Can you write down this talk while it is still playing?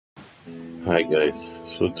Hi guys,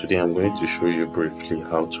 so today I'm going to show you briefly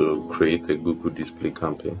how to create a Google display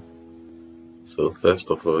campaign. So first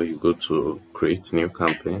of all, you go to create new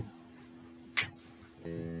campaign,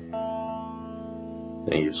 then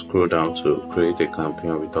you scroll down to create a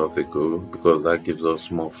campaign without a goal because that gives us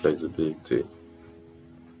more flexibility.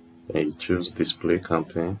 Then you choose display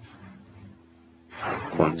campaign,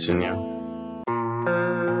 continue.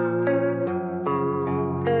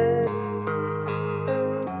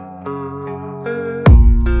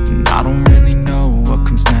 And I don't really know what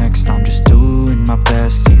comes next. I'm just doing my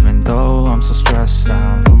best, even though I'm so stressed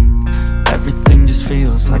out. Everything just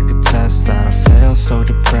feels like a test that I fail, so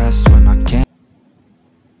depressed when I can't.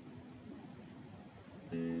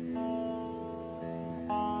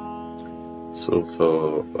 So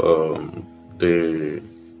for the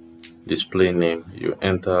display name, you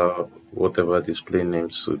enter whatever display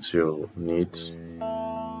name suits your needs,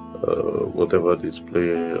 whatever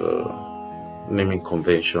display naming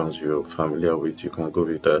conventions you're familiar with, you can go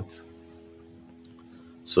with that.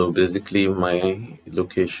 So basically my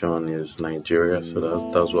location is Nigeria, so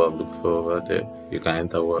that's what I look for over there. You can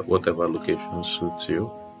enter whatever location suits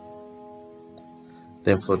you.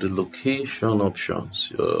 Then for the location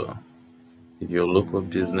options, if you're a local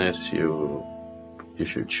business, you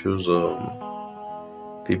should choose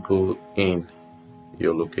people in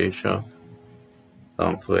your location.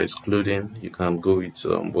 For excluding, you can go with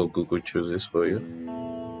what Google chooses for you.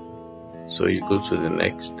 So you go to the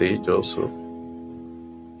next stage also.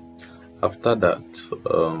 After that,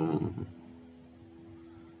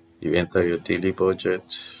 you enter your daily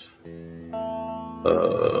budget.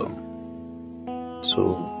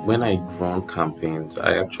 So when I run campaigns,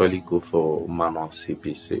 I actually go for manual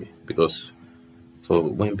CPC because for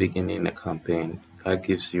when beginning a campaign, that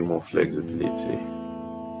gives you more flexibility.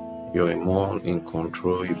 You're more in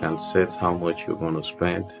control. You can set how much you're going to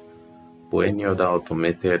spend. But any other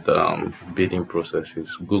automated bidding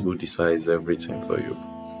processes, Google decides everything for you.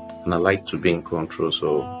 And I like to be in control,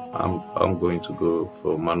 so I'm going to go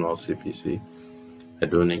for manual CPC. I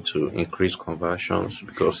don't need to increase conversions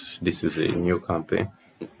because this is a new campaign.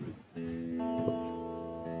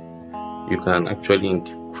 You can actually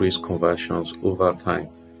increase conversions over time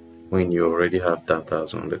when you already have data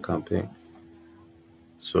on the campaign.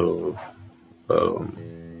 So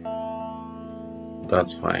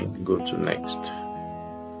that's fine. Go to next.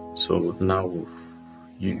 So now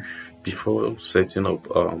you, before setting up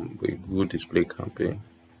a Google display campaign,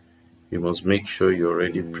 you must make sure you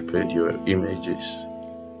already prepared your images.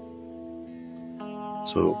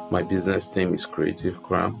 So my business name is Creative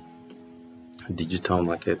Cram Digital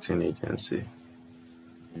Marketing Agency.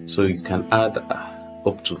 So you can add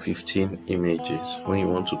up to 15 images when you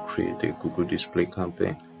want to create a Google display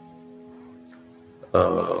campaign.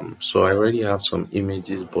 So I already have some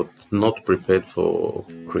images, but not prepared for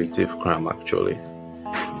Creative Cram actually.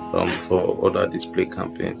 For other display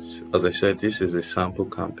campaigns, as I said, this is a sample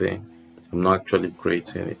campaign. I'm not actually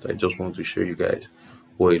creating it. I just want to show you guys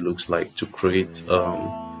what it looks like to create a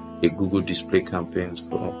Google display campaign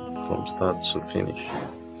from start to finish.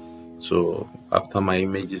 So after my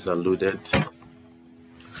images are loaded,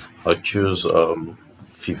 I'll choose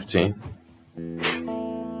 15.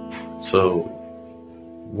 So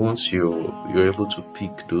once you're able to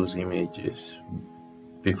pick those images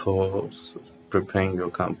before preparing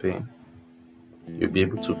your campaign, you'll be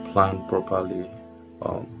able to plan properly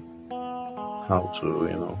how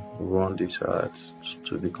to run these ads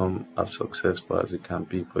to become as successful as it can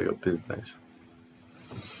be for your business.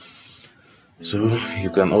 So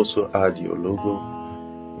you can also add your logo.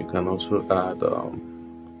 You can also add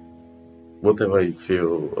whatever you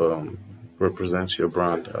feel represents your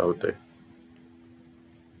brand out there.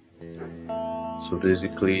 So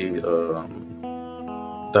basically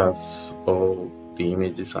that's all the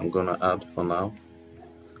images I'm gonna add for now.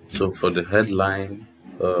 So for the headline,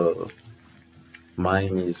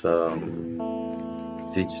 mine is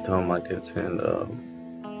digital marketing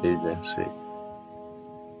agency.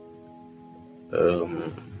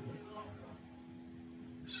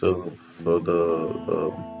 So for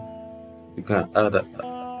the you can add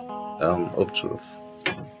up to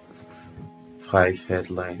 5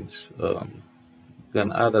 headlines. You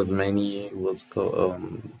can add as many what's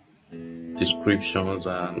called descriptions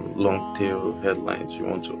and long tail headlines you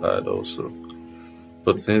want to add also.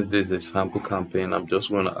 But since this is a sample campaign, I'm just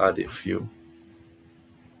going to add a few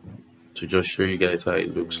to just show you guys how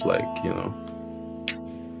it looks like.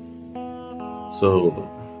 So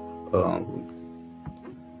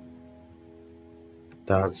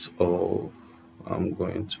that's all I'm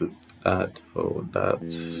going to add for that.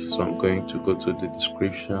 So I'm going to go to the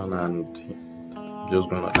description and just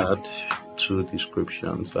going to add 2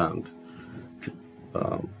 descriptions and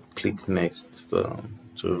click next to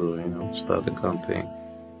start the campaign.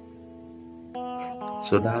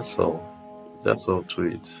 So that's all to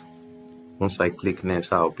it. Once I click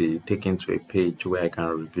next, I'll be taken to a page where I can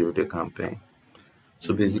review the campaign.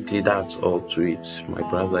 So basically that's all to it. My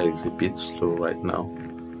browser is a bit slow right now,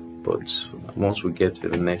 but once we get to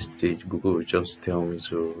the next stage, Google will just tell me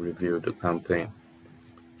to review the campaign.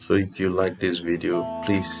 So if you like this video,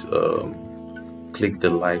 please click the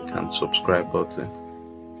like and subscribe button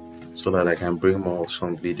so that I can bring more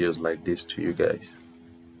awesome videos like this to you guys.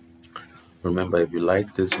 Remember, if you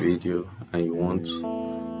like this video and you want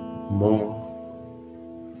more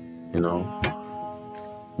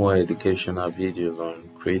educational videos on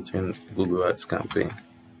creating Google Ads campaign,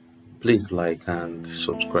 please like and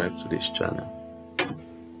subscribe to this channel.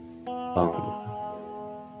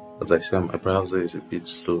 As I said, my browser is a bit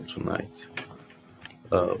slow tonight,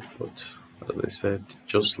 but as I said,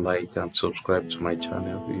 just like and subscribe to my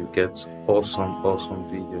channel. You get awesome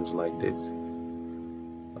videos like this.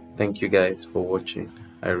 Thank you guys for watching.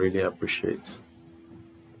 I really appreciate.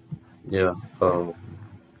 Yeah,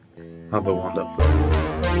 have a wonderful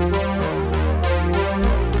day.